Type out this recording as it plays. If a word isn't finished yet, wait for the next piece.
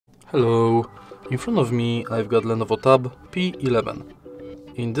Hello, in front of me I've got LENOVO Tab P11.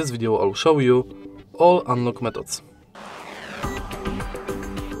 In this video I'll show you all unlock methods.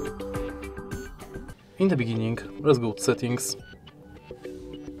 In the beginning, let's go to settings,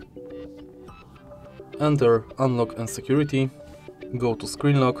 enter unlock and security, go to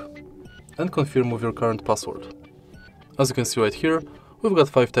screen lock and confirm with your current password. As you can see right here, we've got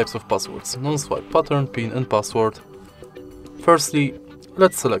 5 types of passwords: non-swipe, pattern, PIN and password. Firstly,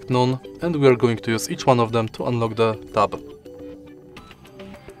 let's select none, and we are going to use each one of them to unlock the tab.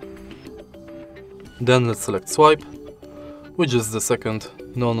 Then let's select swipe, which is the second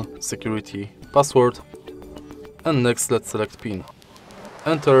non-security password. And next let's select PIN.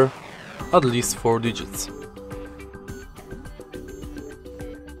 Enter at least 4 digits.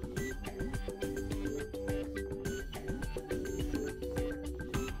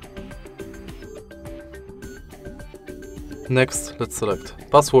 Next, let's select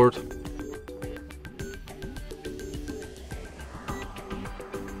password.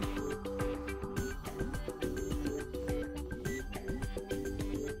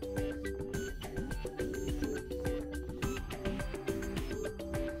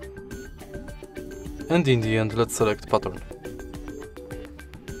 And in the end, let's select pattern.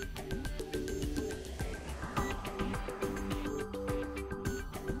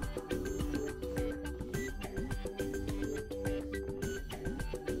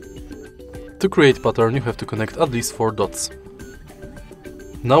 To create pattern, you have to connect at least 4 dots.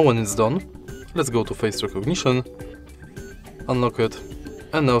 Now when it's done, let's go to face recognition, unlock it,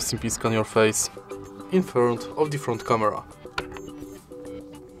 and now simply scan your face in front of the front camera.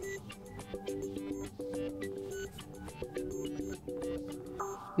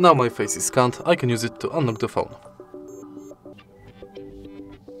 Now my face is scanned, I can use it to unlock the phone.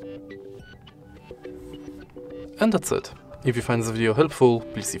 And that's it. If you find this video helpful,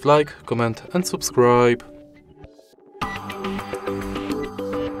 please leave like, comment and subscribe.